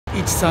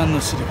13の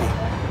シルビ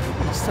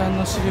ア、13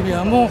のシルビ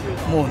アも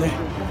もうね、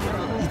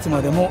いつ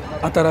までも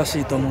新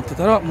しいと思って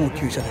たらもう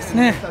旧車です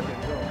ね。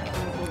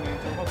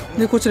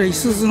でこちらい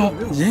すゞの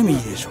ジェミ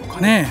ーでしょうか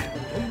ね、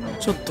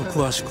ちょっと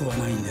詳しくは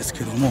ないんです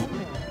けども、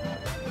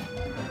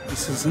い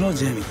すゞの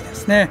ジェミーで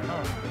すね。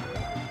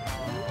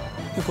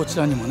でこち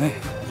らにもね、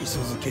いす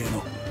ゞ系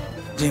の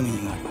ジェミ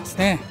ーがあります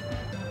ね。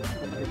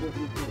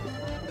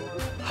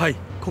はい、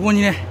ここ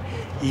にね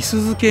いす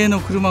ゞ系の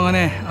車が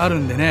ねある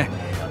んでね、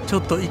ちょ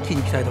っと一気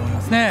に行きたいと思い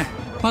ますね。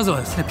まずは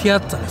ですね、ピアッ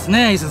ツァです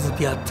ね。いすゞ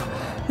ピアッツァ。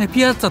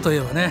ピアッツァとい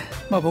えばね、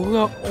僕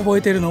が覚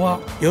えているの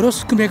はよろ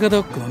しくメカド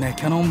ックのね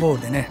キャノンボー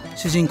ルでね、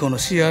主人公の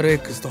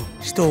CRX と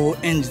人を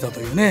演じたと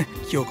いうね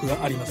記憶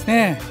があります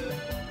ね。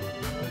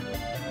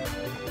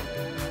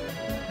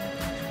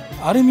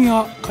アルミ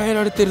は変え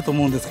られていると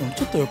思うんですけど、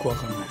ちょっとよくわ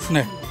からないです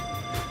ね。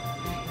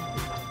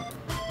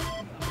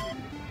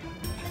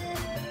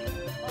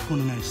こ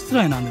のね室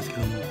内なんですけ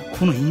ども、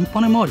このイン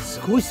パネ周りす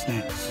ごいです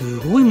ね。す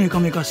ごいメカ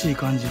メカしい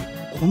感じ。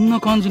こん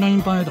な感じのイ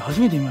ンパネって初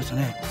めて見ました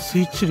ね。ス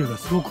イッチ類が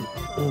すごく多く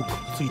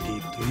ついてい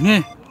るという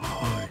ね。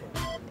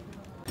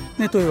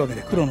というわけ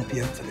で黒のピ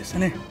アッツァでした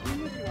ね。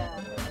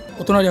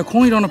お隣は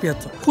紺色のピアッ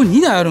ツァ。これ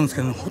2台あるんです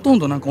けど、ほとん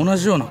どなんか同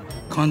じような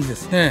感じで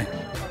すね。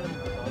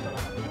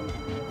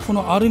こ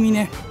のアルミ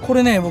ね、こ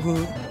れね僕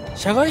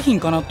社外品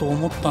かなと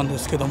思ったんで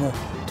すけども、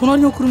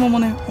隣の車も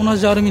ね同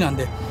じアルミなん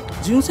で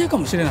純正か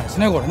もしれないです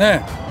ね。これ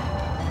ね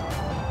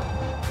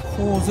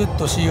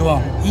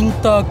 4ZC1 イン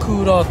ターク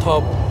ーラータ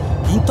ー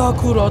ボ、インター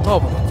クーラーター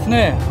ボなんです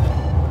ね。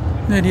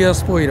でリア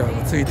スポイラー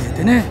がついてい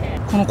て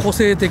ね、この個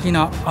性的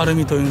なアル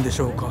ミというんで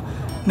しょうか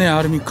ね、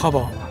アルミカ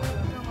バー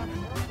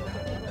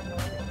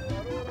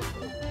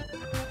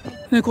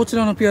で、こち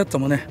らのピアッツァ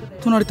もね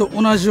隣と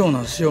同じよう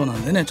な仕様な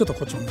んでね、ちょっと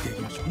こっちも見てい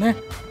きましょうね。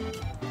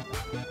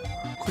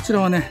こち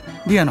らはね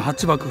リアのハッ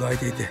チバックが開い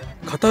ていて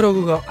カタロ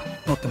グが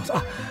載ってます。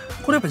あ、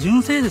これやっぱ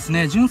純正です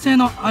ね。純正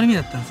のアルミ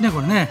だったんですね、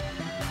これね。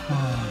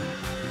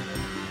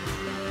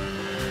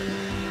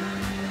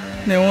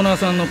オーナー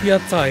さんのピアッ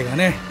ツァ愛が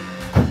ね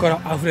ここか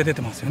ら溢れ出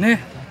てますよ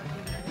ね。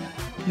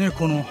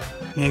この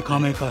メカ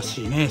メカ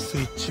しいねス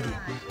イッチ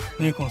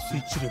類、このスイ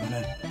ッチ類が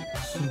ね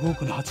すご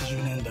くね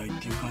80年代っ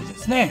ていう感じで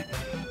すね。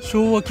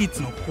昭和キッ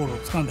ズの心を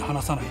掴んで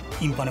離さない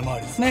インパネ周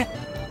りですね。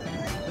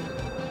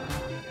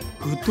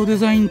グッドデ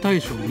ザイン大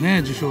賞を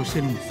ね受賞し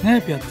てるんです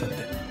ね、ピアッツァっ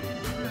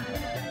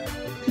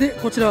て。で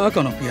こちらは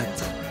赤のピアッ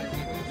ツ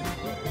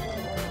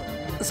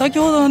ァ。先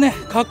ほどはね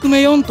革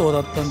命4灯だ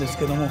ったんです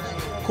けども、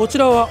こち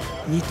らは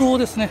2灯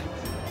ですね。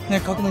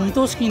革命2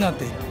灯式になっ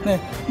ている、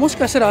もし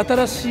かしたら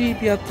新しい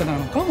ピアッツァな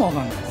のかもわ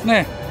かんないです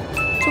ね。ち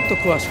ょ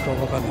っと詳しくは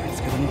わかんないで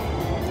すけども、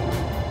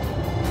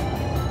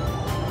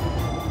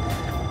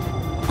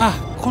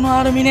この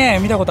アルミね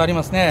見たことあり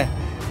ますね。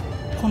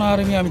このア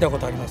ルミは見たこ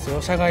とあります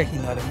よ。社外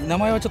品のアルミ、名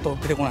前はちょっと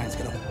出てこないんです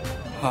けども、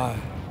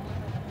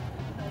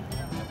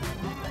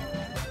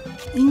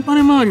インパ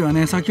ネ周りは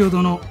ね先ほ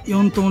どの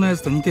4灯のや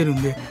つと似てる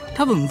んで、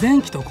多分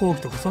前期と後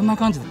期とかそんな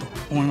感じだと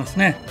思います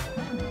ね。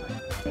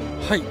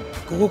はい、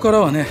ここから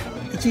はね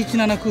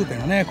117クーペ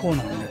のねコー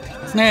ナーになってき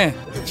ますね。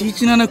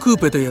117クー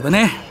ペといえば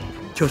ね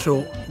巨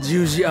匠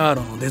十字アー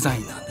ロのデザイ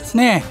ンなんです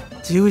ね。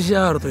十字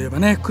アーロといえば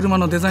ね車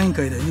のデザイン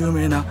界で有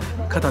名な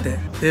方で、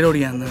デロ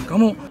リアンなんか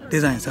も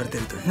デザインされて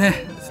いるという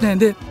ねですね。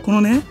でこ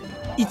のね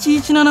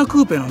117ク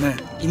ーペのね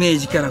イメー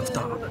ジキャラクタ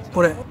ー、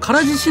これ唐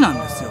獅子な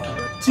んですよ。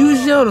十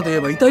字アーロとい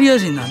えばイタリア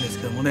人なんです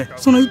けどもね、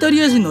そのイタ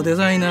リア人のデ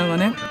ザイナーが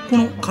ねこ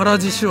の唐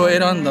獅子を選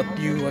んだ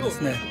理由はで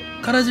すね、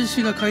唐獅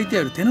子が書いて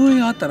ある手の上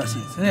があったらしい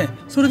んですね。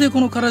それで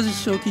この唐獅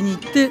子を気に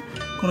入って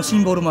このシ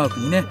ンボルマーク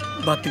にね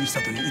抜擢し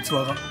たという逸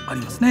話があ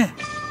りますね。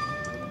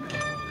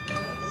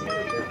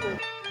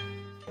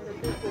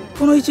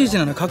この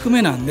117革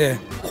命なんで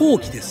後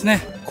期ですね。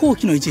後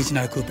期の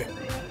117クーペ。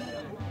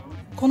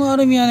このア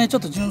ルミはねちょ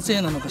っと純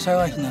正なのか社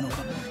外品なのか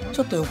ち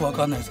ょっとよくわ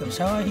かんないですけど、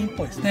社外品っ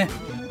ぽいですね。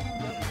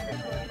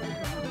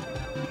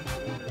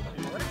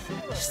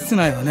室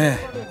内はね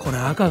これ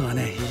赤が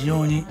ね非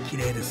常に綺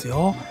麗です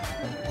よ。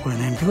これ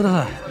ね見てくだ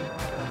さい、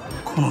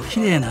この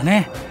綺麗な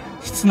ね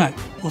室内。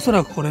おそ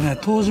らくこれね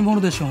当時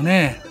物でしょう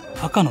ね。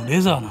赤のレ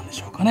ザーなんで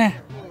しょうか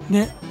ね。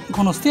で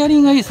このステアリ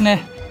ングがいいです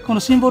ね。この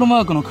シンボル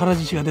マークの唐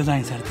獅子がデザ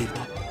インされている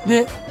と。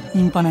で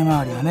インパネ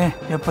周りはね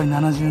やっぱり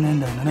70年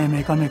代のね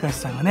メカメカし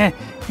さがね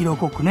色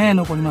濃くね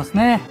残ります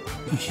ね。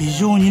非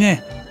常に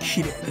ね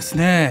綺麗です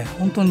ね。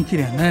本当に綺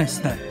麗なね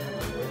室内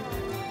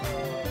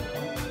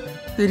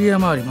で、リア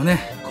周りもね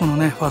この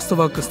ねファスト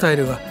バックスタイ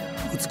ルが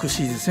美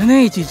しいですよ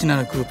ね、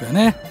117クーペは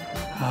ね。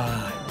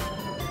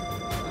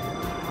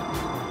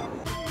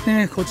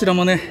でこちら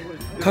もね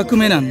革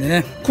命なんで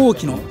ね後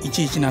期の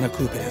117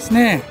クーペです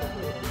ね。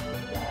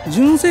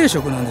純正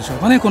色なんでしょう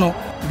かね。この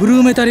ブル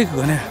ーメタリック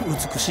がね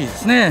美しいで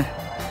すね。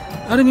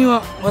アルミ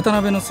は渡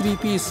辺の3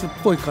ピースっ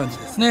ぽい感じ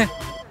ですね。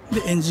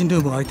でエンジンル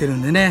ームが開いてる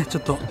んでね、ちょ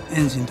っとエ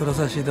ンジン取ら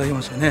させていただき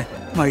ましたね。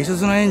いす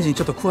ゞのエンジン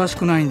ちょっと詳し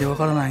くないんでわ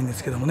からないんで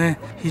すけどもね、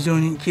非常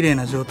に綺麗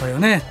な状態を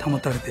ね保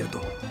たれている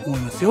と思い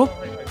ますよ。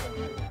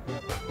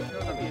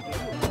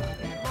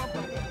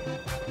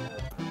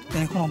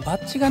このバ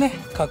ッジがね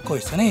かっこい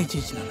いですよね、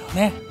117は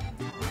ね。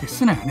で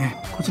室内は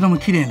ねこちらも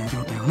綺麗な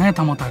状態をね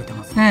保たれて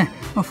ますね。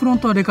フロン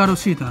トはレカル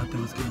シートになって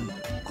ますけども、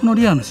この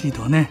リアのシー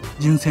トはね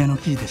純正の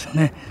生地でしょう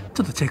ね。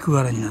ちょっとチェック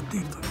柄になってい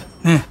るとい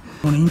うね。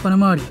このインパネ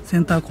周りセ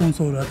ンターコン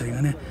ソールあたり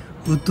がね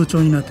ウッド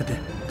調になってて、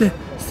で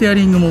ステア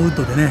リングもウッ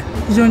ドでね、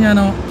非常に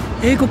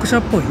英国車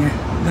っぽいね、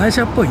外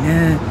車っぽい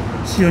ね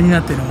仕様に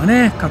なっているのが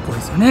ねかっこいい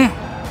ですよね。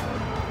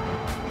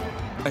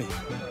はい、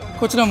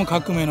こちらも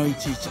革命の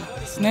117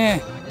です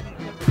ね。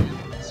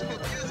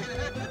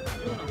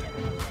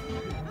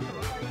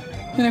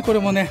でね、これ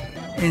もね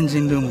エンジ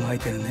ンルームが入っ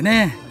てるんで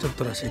ね、ちょっ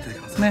と撮らせていただき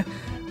ますね。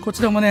こ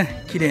ちらも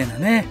ね綺麗な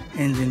ね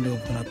エンジンルー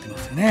ムとなってま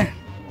すよね。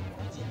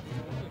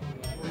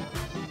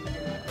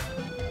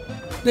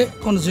で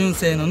この純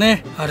正の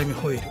ねアルミ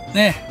ホイール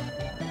ね、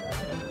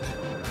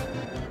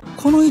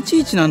この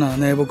117は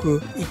ね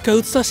僕一回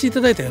映させていた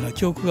だいたような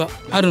記憶が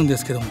あるんで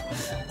すけども、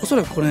おそ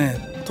らくこれ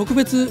ね特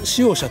別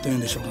使用車というん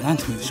でしょうか、なん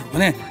ていうんでしょうか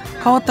ね、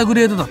変わったグ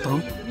レードだったと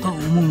思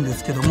うんで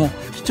すけども、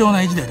貴重な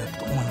1台だった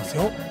と思います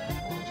よ。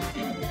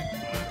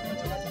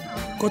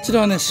こち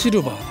らはねシ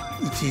ルバ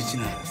ーの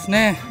117です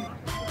ね。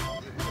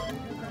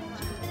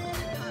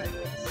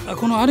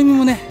このアルミ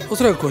もねお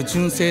そらくこれ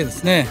純正で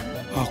すね。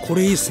こ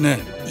れいいですね。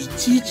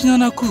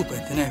117クーペ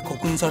ってね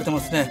刻印されてま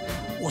すね。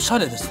おしゃ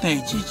れです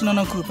ね。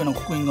117クーペの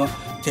刻印が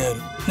出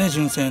るね、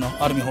純正の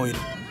アルミホイール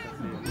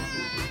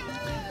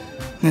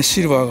ね、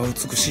シルバーが美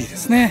しいで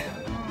すね。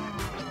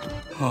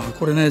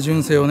これね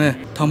純正をね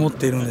保っ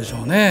ているんでし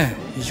ょうね。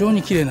非常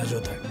に綺麗な状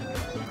態。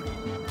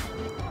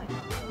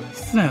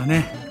室内は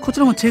ねこち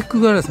らもチェック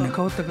柄ですね。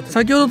変わった形、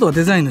先ほどとは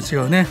デザインの違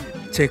うね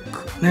チェ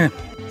ックね。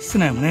室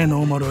内もね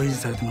ノーマルを維持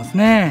されてます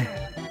ね。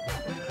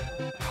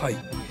はい、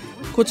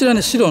こちら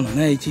ね白の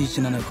ね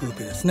117クー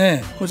ペです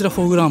ね。こちら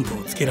フォグランプ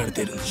をつけられ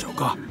ているんでしょう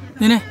か。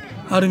でね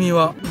アルミ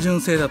は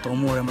純正だと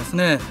思われます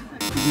ね。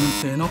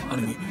純正のア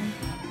ルミ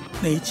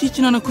で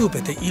117クーペ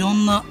っていろ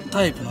んな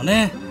タイプの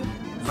ね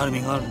アル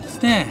ミがあるんで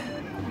すね。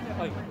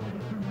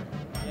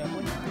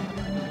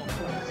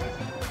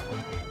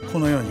こ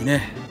のように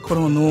ねこ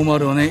れもノーマ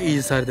ルをね維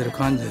持されてる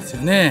感じです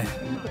よね。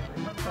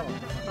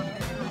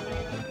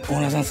オー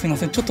ナーさんすいま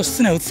せん、ちょっと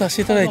室内を映させ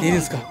ていただいていいで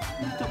すか。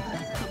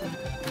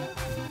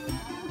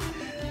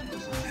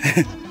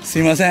す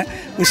いません、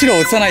後ろ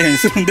を映さないように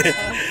するんで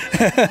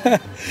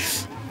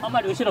あんま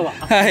り後ろは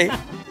はい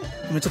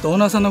今ちょっとオー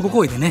ナーさんのご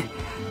好意でね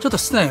ちょっと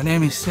室内をね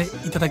見せ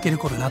ていただける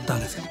ことになったん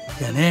ですけど、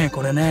いやね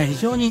これね非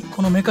常に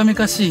このメカメ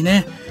カしい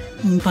ね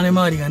インパネ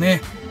周りが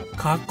ね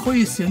かっこ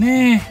いいですよ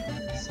ね。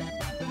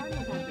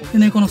で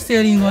ねこのステ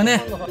アリングは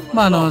ね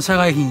社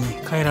外品に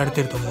変えられ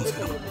てると思うんです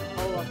けども、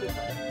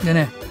で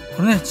ね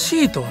これね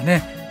シートは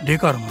ねレ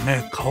カルの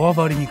ね革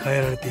張りに変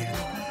えられている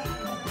と。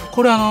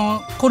これ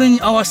これ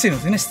に合わせてるん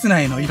ですよね、室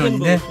内の色に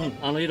ね。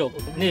色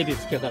ネイビ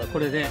ー好きだからこ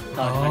れで。な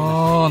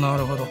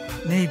るほど。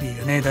ネイビー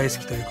がね大好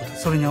きということで、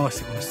それに合わ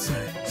せてこの室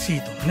内シ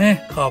ートの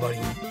ね革張り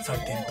にされ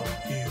ていると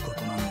いうこ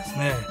となんです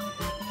ね。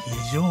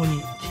非常に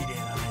綺麗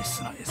なね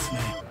室内ですね。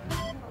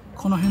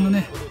この辺の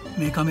ね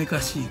メカメカ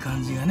しい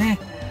感じがね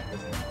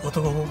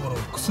男心を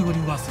くすぐり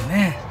ますよ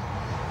ね。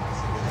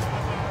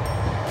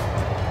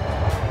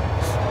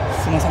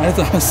すみません、ありが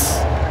とうございま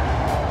す。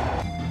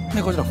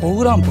でこちらフォ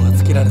グランプが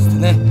付けられてて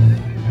ね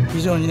非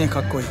常にね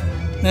かっこいい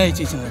ね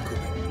117クー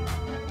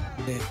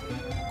ペで、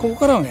ここ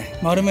からはね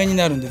丸めに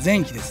なるんで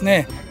前期です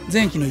ね。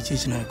前期の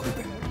117クー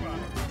ペ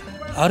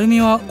アルミ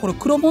はこれ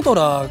黒モド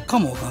ラーか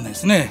もわかんないで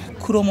すね。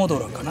黒モド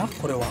ラーかな、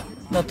これは。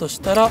だとし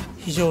たら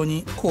非常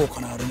に高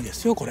価なアルミで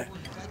すよこれ。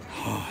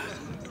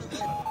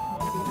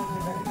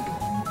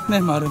ね、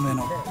丸め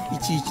の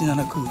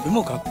117クーペ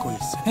もかっこいい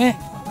ですよね。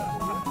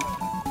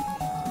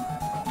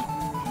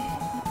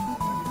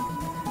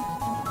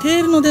テ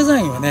ールのデザ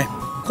インはね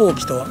後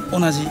期とは同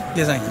じ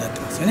デザインになって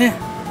ますよね。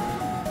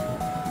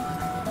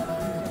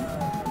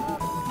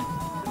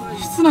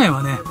室内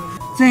はね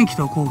前期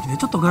と後期で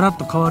ちょっとガラッ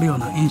と変わるよう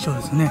な印象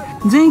ですよね。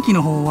前期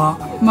の方は、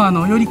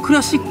よりク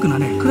ラシックな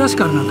ねクラシ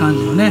カルな感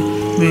じのね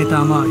メータ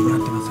ー周りになっ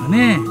てますよ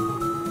ね。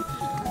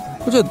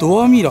こちら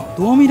ドアミラ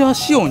ー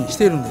仕様にし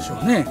てるんでしょ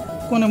うね。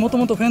これねもと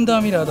もとフェンダ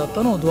ーミラーだっ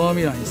たのをドア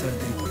ミラーにされ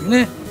ているという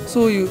ね、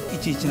そういう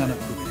117ク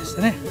ーペでし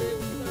たね。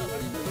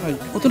はい、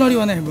お隣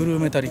はねブルー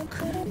メタリッ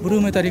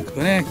ク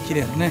がね綺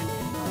麗なね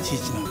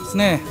117です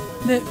ね。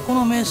でこ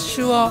のメッ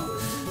シュは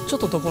ちょっ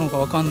とどこのか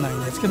わかんない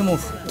んですけども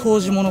当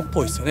時物っ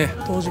ぽいですよね。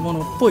当時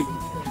物っぽいメ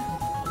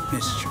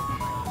ッシ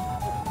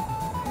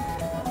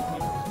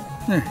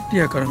ュね、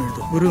リアから見る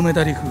とブルーメ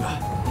タリックが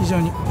非常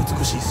に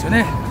美しいですよ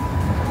ね。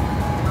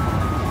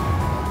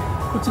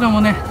こちらも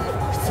ね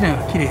室内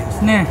は綺麗で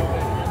すね。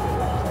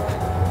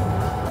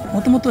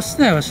もともと室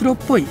内は白っ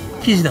ぽい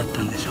生地だっ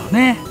たんでしょう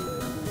ね。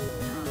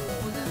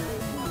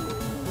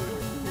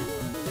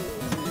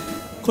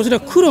こちら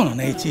黒の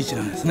ね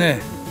117ですね。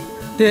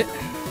で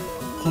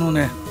この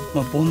ね、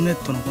ボンネ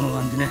ットのこの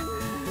感じね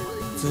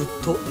ずっ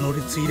と乗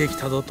り継いでき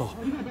たぞと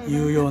い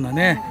うような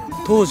ね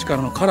当時か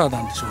らのカラー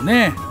なんでしょう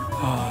ね。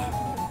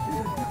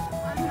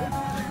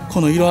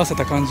この色あせ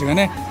た感じが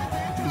ね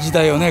時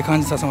代をね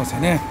感じさせますよ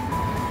ね。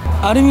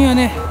アルミは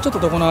ねちょっと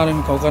どこのアル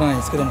ミかわからない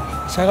ですけども、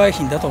社外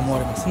品だと思わ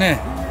れますね。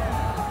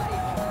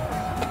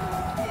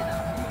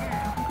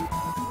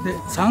で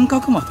三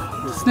角窓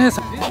なんですね。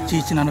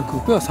117ク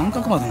ーペは三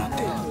角窓になっ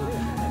ている。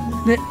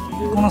で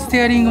このス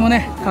テアリングも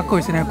ねかっこい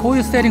いですね。こうい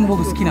うステアリング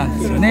僕好きなん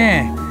ですよ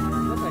ね。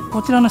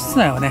こちらの室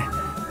内はね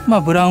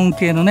ブラウン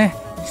系のね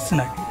室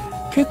内、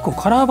結構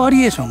カラーバ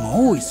リエーションが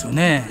多いですよ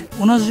ね。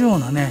同じよう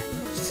なね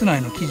室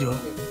内の生地を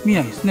見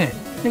ないですね。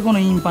でこの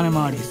インパネ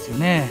周りですよ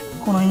ね。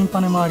このインパ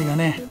ネ周りが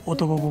ね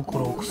男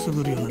心をくす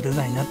ぐるようなデ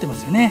ザインになってま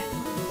すよね。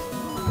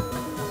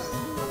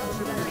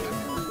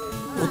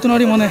お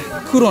隣もね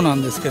黒な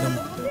んですけども、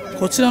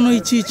こちらの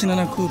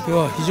117クーペ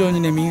は非常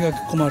にね磨き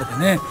込まれて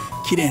ね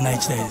綺麗な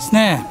1台です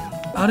ね。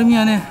アルミ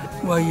はね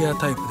ワイヤー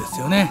タイプです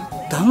よね。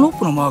ダンロッ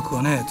プのマーク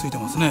がねついて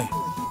ますね。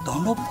ダ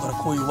ンロップから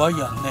こういうワイ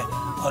ヤーのね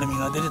アルミ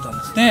が出てたん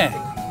ですね。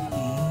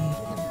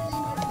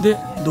で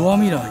ドア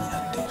ミラーに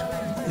なってい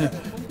る、ね、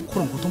こ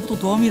れもともと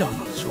ドアミラー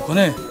なんでしょうか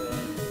ね。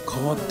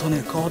変わっ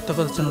た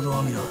形のド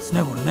アミラーです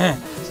ね。これね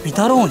ビ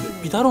タローニって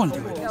書い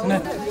てます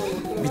ね。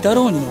ビタ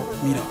ローニの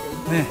ミラ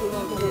ーね。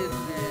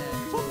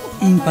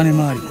インパネ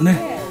周りも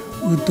ね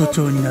ウッド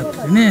調になって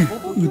てね、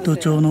ウッド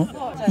調の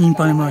イン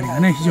パネ周りが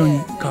ね非常に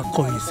かっ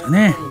こいいですよ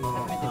ね。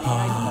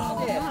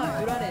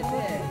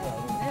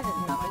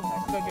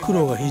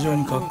黒が非常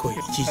にかっこいい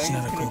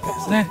117クーペで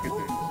すね。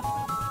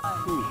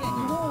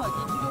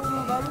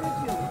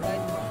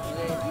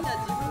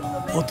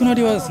お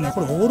隣はですね、こ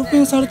れオールペ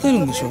ンされてる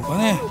んでしょうか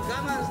ね。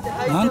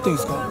なんていうん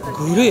ですか、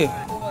グレ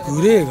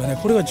ーがね、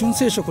これが純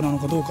正色なの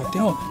かどうかってい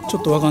うのはちょ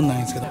っと分かんない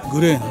んですけど、グ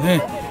レーの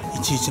ね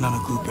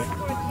117ク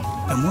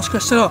ーペ、もしか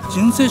したら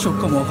純正色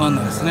かも分かん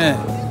ないですね。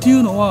ってい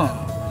うのは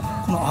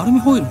このアルミ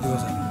ホイール見てくだ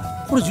さ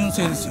い。これ純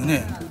正ですよ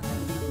ね。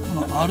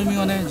このアルミ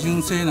がね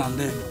純正なん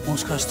で、も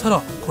しかした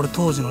らこれ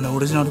当時のねオ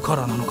リジナルカ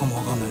ラーなのかも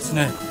分かんないです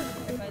ね。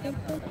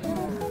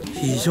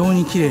非常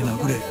に綺麗な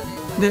グレ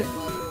ーで、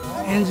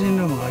エンジン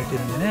ルームが空いて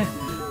るんでね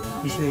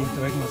見せてい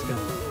ただきますけど、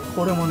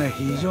これもね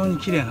非常に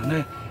綺麗な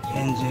ね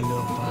エンジンルー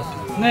ムとなっ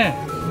てますね。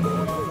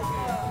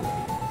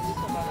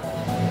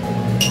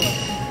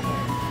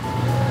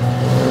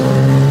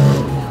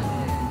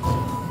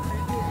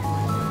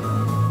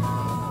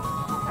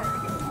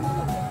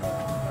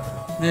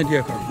リ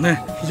アからも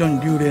ね非常に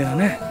流麗な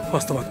ねフ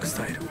ァストバックス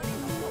タイル。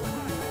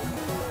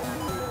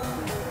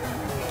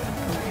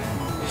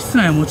室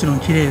内はもちろん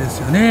綺麗です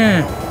よ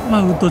ね。ウ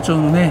ッド調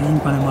のねイン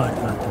パネ周り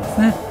となってま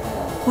すね。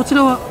こち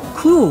らは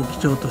黒を基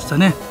調とした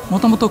ね、も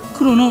ともと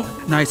黒の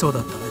内装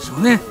だったんでしょ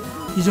うね。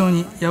非常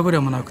に破れ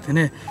もなくて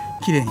ね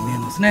綺麗に見え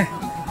ますね。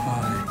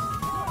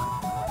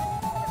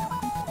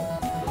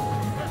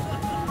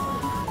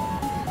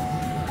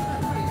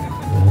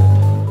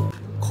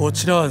こ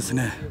ちらはです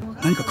ね、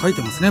何か書い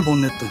てますね、ボ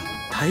ンネットに。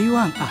台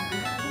湾、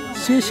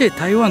シェイシェイ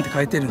台湾って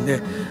書いてるんで、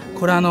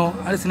これあ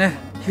れですね、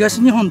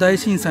東日本大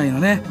震災の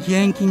ね義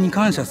援金に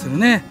感謝する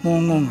ね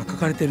文言が書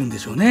かれてるんで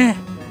しょうね。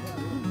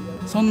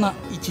そんな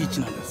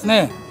11なんです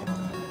ね。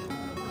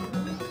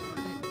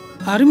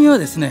アルミは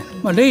ですね、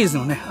レイズ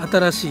のね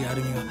新しいア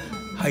ルミが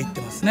入っ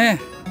てます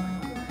ね。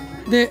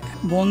で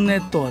ボンネ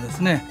ットはで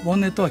すね、ボ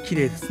ンネットは綺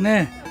麗です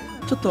ね。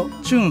ちょっと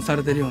チューンさ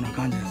れてるような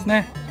感じです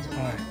ね。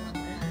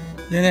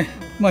でね、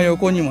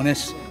横にもね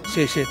シ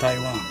ェイシェイ台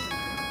湾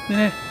で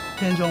ね、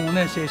天井も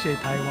ねシェイシェイ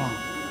台湾、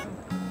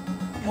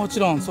もち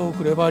ろんそう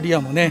くればリ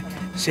アもね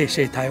シェイ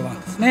シェイ台湾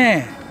です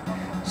ね。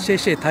シェイ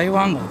シェイ台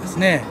湾号です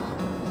ね。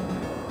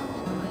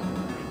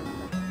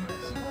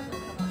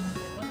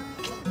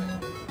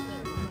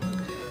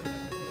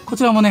こ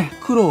ちらもね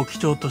黒を基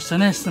調とした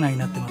ね室内に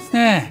なってます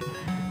ね。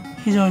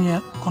非常に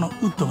このウ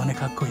ッドがね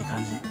かっこいい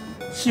感じ。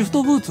シフ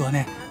トブーツは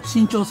ね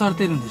新調され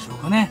てるんでしょう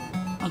かね。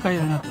赤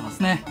色になってま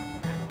すね。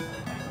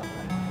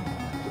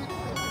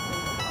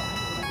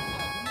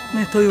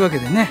というわけ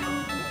でね、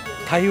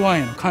台湾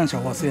への感謝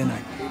を忘れな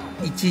い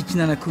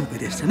117クーペ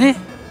でしたね。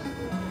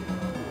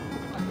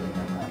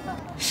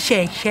シ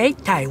ェイシェイ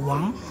台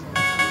湾。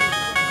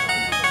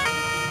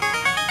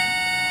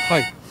は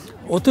い、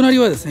お隣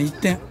はですね一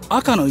点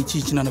赤の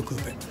117ク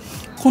ーペ。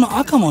この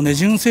赤もね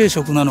純正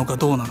色なのか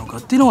どうなのか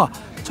っていうのは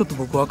ちょっと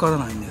僕わから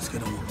ないんですけ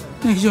ども、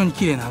非常に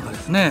綺麗な赤で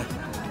すね。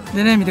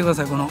でね、見てくだ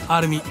さい、このア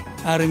ルミ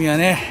は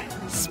ね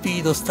スピ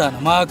ードスターの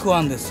マーク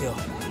1ですよ。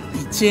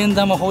1円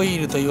玉ホイ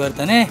ールと言われ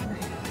たね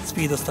ス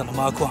ピードスターの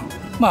マーク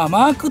1、マ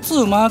ーク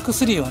2マーク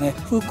3はね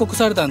復刻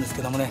されたんです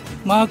けどもね、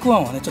マーク1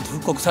はねちょっと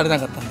復刻されな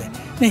かったん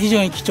で、非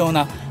常に貴重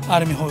なア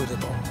ルミホイールだ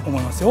と思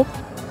いますよ。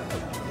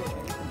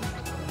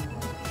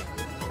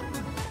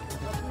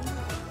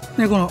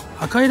でこの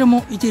赤色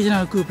も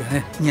117クーペは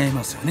ね似合い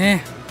ますよ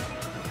ね。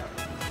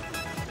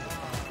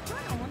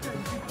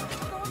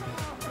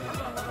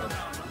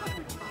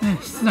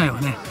室内は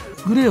ね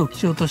グレーを基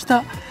調とし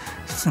た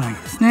室内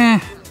です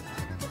ね。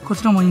こ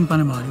ちらもインパ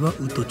ネ周りはウ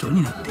ッド調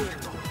になっている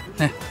と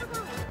ね。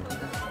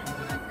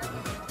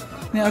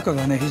赤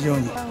がね非常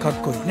にかっ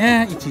こいい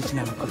ね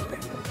117クーペ。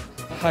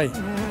はい、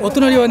お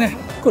隣はね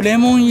これレ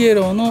モンイエ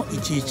ローの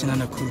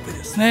117クーペ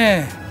です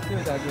ね。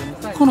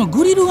この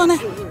グリルがね、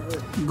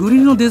グリ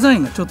ルのデザイ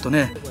ンがちょっと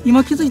ね、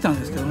今気づいたん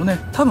ですけどもね、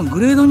多分グ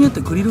レードによっ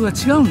てグリルが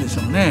違うんでし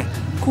ょうね。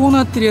こう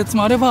なってるやつ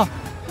もあれば、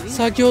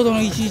先ほどの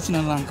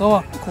117なんか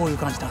はこういう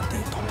感じになってい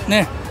ると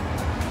ね。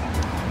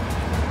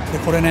で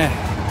これね、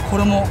こ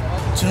れも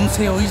純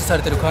正を維持さ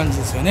れてる感じ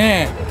ですよ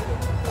ね。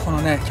この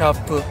ねキャ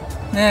ップ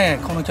ね、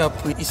このキャッ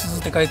プいすゞ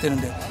って書いてる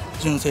んで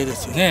純正で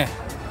すよね。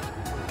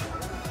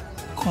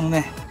この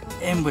ね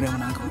エンブレム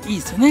なんかもいい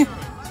ですよね。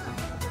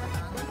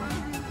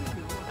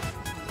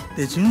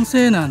で純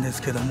正なんで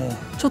すけども、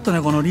ちょっと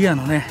ねこのリア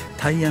のね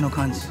タイヤの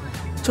感じ、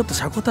ちょっと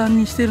車庫端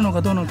にしてるの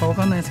かどうなのか分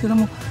かんないですけど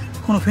も、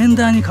このフェン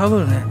ダーにかぶ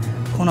るね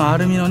このア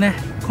ルミのね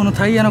この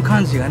タイヤの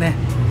感じがね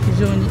非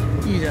常に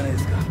いいじゃないで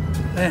すか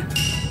ね。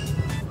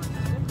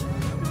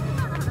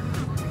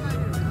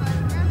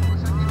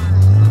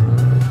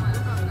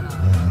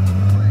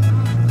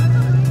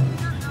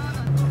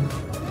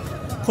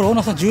これオー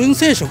ナーさん純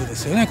正色で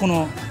すよね。こ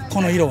の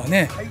色は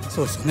ね、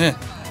そうですよね。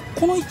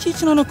この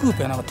117クー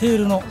ペはなんかテー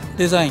ルの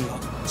デザインが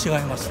違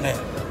いますね。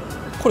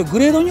これグ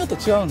レードによって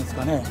違うんです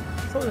かね。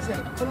そうですね。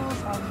この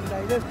3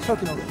台で初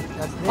期のや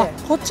つで、あ、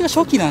こっちが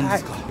初期なんで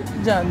すか。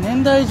じゃあ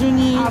年代順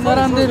に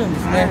並んでるんで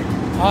すね。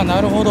あ、な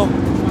るほど。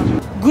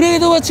グレー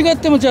ドは違っ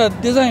てもじゃあ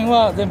デザイン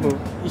は全部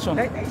一緒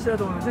なんですか。一緒だ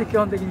と思いますね、基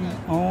本的に。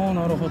ああ、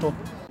なるほど。は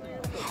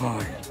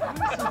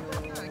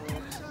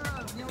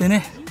い。で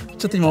ね、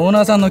ちょっと今オー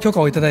ナーさんの許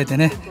可をいただいて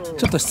ね、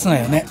ちょっと室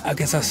内をね開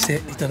けさせて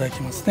いただ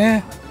きます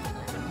ね。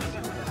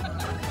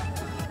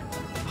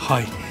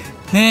はい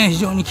ね、非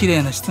常に綺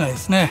麗な室内で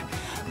すね。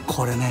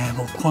これね、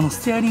僕このス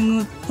テアリン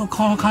グの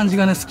この感じ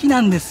がね好き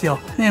なんですよ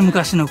ね。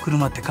昔の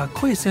車ってかっ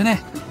こいいですよ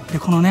ね。で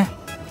このね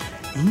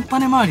インパ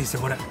ネ周りです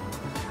よ。これ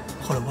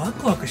ワ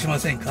クワクしま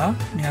せんか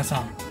皆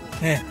さ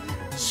んね。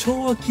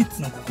昭和キッ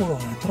ズの心を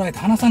ね捉えて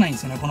離さないんで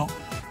すよね。この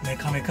メ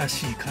カメカ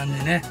しい感じ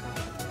ね。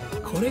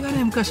これが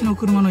ね昔の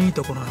車のいい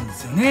ところなんで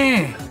すよ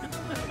ね。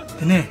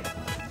でね、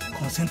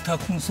このセンタ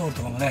ーコンソール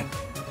とかもね、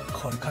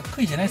これかっ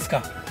こいいじゃないです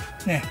か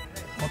ね。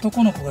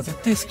男の子が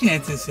絶対好きなや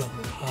つですよ。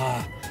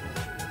は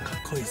い、か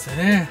っこいいですよ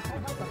ね。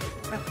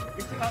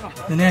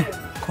でね、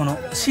この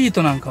シー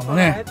トなんかも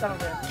ね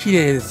綺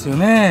麗ですよ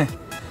ね。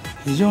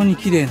非常に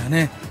綺麗な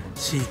ね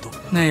シート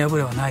ね、破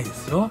れはないで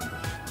すよ。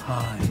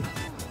は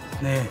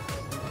いね。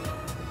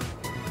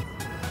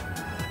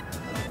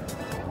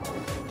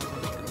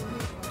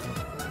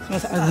すみま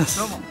せん、ありがとうございます。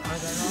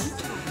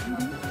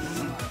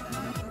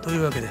とい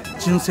うわけで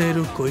純正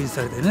ルックを維持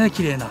されているね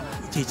綺麗な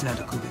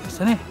117クーペでし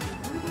たね。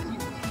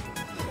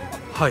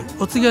はい、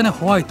お次はね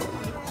ホワイト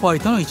の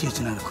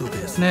117クーペ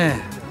ですね。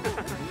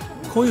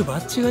こういうバ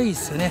ッジがいいで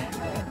すよね。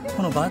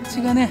このバッ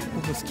ジがね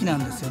僕好きな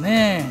んですよ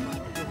ね。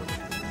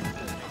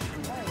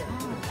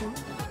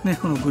ね、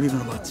このグリル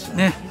のバッジ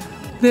ね。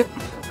で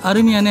ア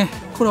ルミはね、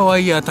これはワ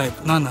イヤータイ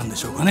プ。何なんで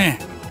しょうかね。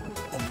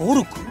ボ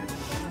ル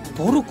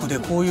クで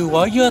こういう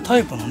ワイヤータ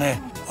イプの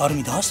ねアル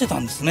ミ出してた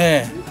んです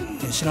ね。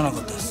知らなか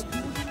ったです、ね、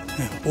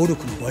ボル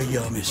クのワイ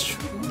ヤーメッシ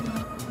ュ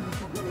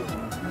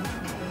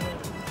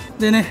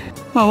でね、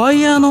ワ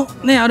イヤーの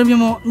ねアルミ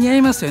も似合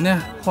いますよね。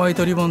ホワイ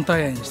トリボンタ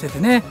イヤにしてて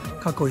ね、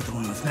かっこいいと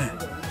思いますね。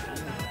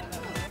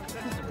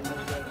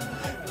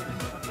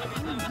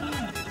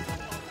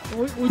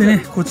でね、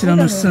こちら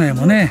の室内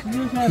もね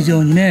非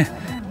常にね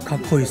かっ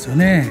こいいですよ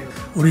ね。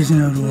オリジ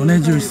ナルをね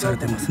重視され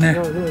てますね。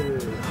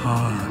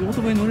はい。オー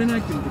トバイ乗れない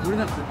って言うんで乗れ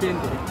なくてペ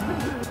ンで。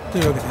と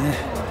いうわけでね、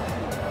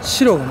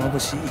白が眩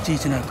しい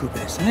117クーペ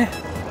でしたね。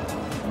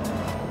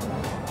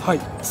はい、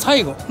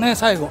最後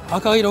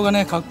赤色が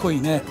ねかっこい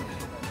いね。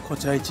こ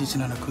ちら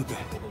117クーペ。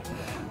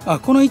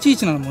この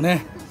117も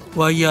ね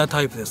ワイヤー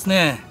タイプです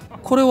ね。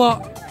これ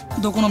は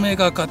どこのメー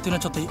カーかっていうのは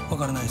ちょっとわ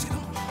からないですけど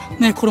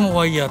ね、これも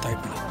ワイヤータイ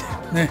プになっ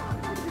てね。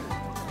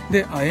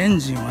でエン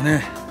ジンは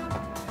ね、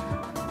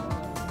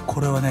こ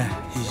れはね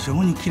非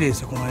常に綺麗で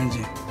すよ。このエンジ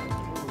ン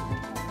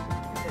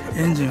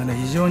はね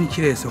非常に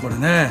綺麗ですよ。これ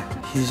ね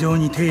非常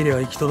に手入れ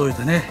が行き届い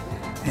たね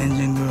エン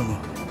ジンルーム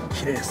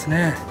綺麗です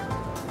ね。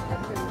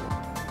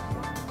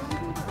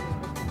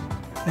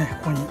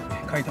ここに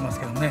書いてます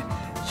けどもね、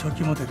初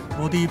期モデル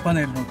ボディパ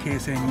ネルの形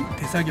成に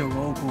手作業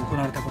が多く行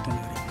われたことに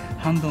より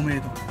ハンドメ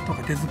イドと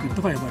か手作り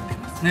とか呼ばれてい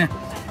ますね。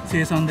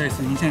生産台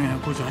数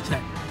2458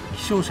台、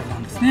希少車な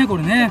んですね。こ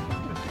れね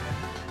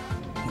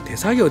手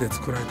作業で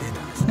作られてい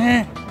たんです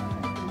ね。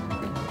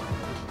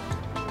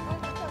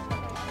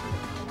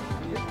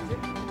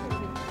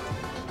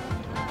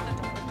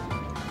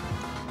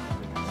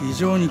非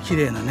常に綺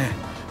麗なね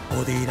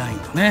ボディライン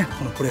とね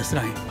このプレス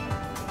ライン、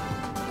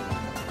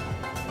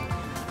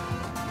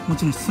も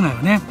ちろん室内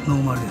はねノ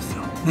ーマルです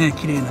よね。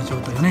綺麗な状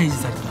態がね維持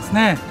されてます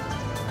ね。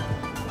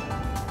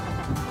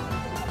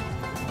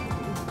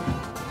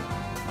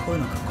こういう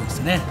のかっこいいで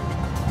すね。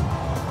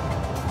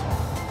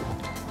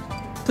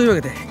というわ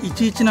けで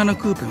117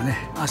クーペを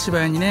ね足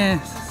早に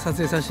ね撮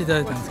影させていた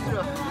だいたんですけ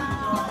ど、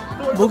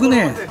僕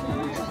ね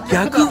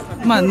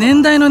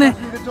年代のね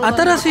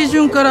新しい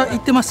順から言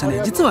ってました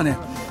ね。実はね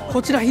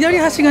こちら左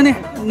端が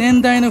ね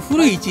年代の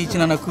古い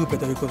117クーペ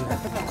ということで、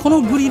こ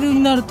のグリルに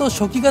なると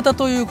初期型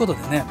ということで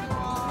ね。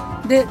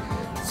で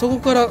そこ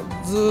から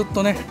ずっ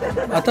とね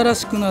新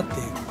しくなって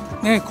い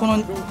く、ね、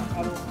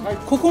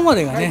ここま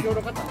でがね、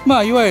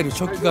いわゆる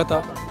初期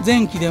型、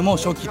前期でも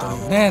初期と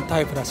いうね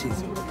タイプらしいで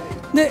すよ。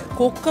で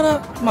ここか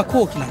ら、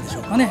後期なんでし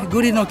ょうかね、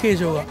グリルの形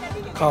状が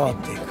変わっ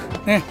ていく、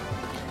ね、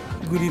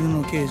グリル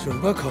の形状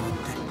が変わっ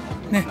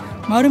てね、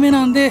丸め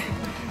なんで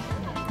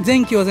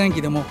前期は前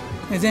期でも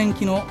前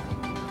期の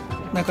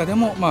中で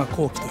も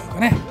後期というか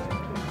ね、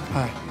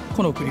はい、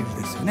このグリル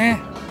ですよ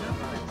ね。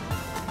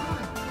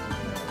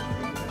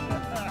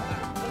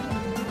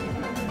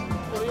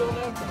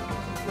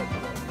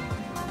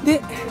で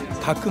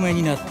角目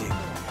になっていく、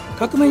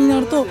角目にな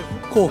ると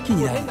後期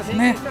になるんです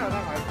ね。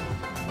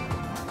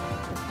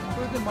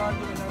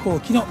後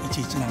期の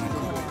117ク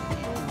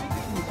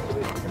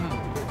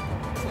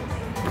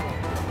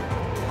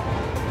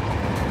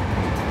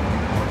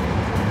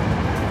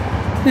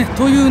ーペ、ね、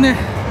というね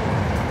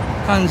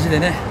感じで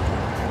ね、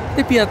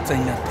でピアッツァ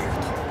になってい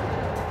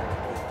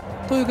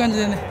くという感じ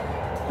でね、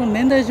この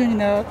年代順に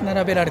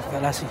並べられてた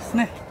らしいです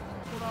ね。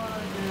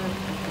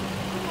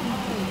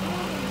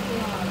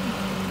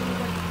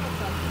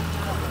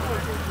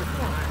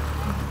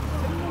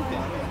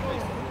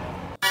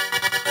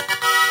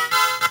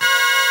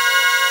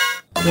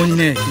ここに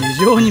ね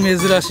非常に珍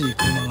しい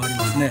車があり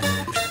ますね。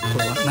こ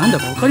れは何だ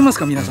か分かります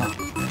か皆さん。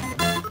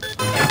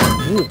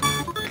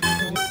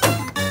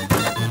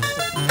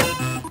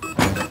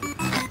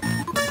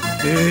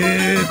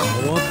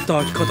変わっ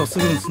た開き方す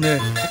るんですね。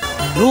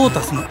ロー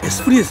タスのエ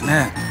スプリです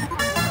ね。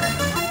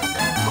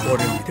こ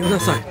れを見てくだ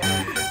さい。こ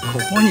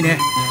こにね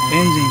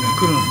エンジンが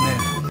来るん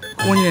ですね。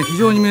ここにね非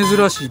常に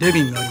珍しいレ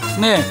ビンがあります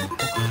ね。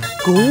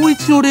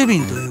51のレビ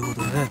ンというこ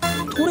とでね、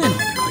トレノって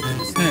書いて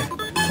ます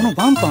ね。この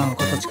バンパーの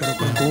形から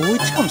これ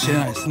51かもしれ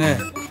ないですね。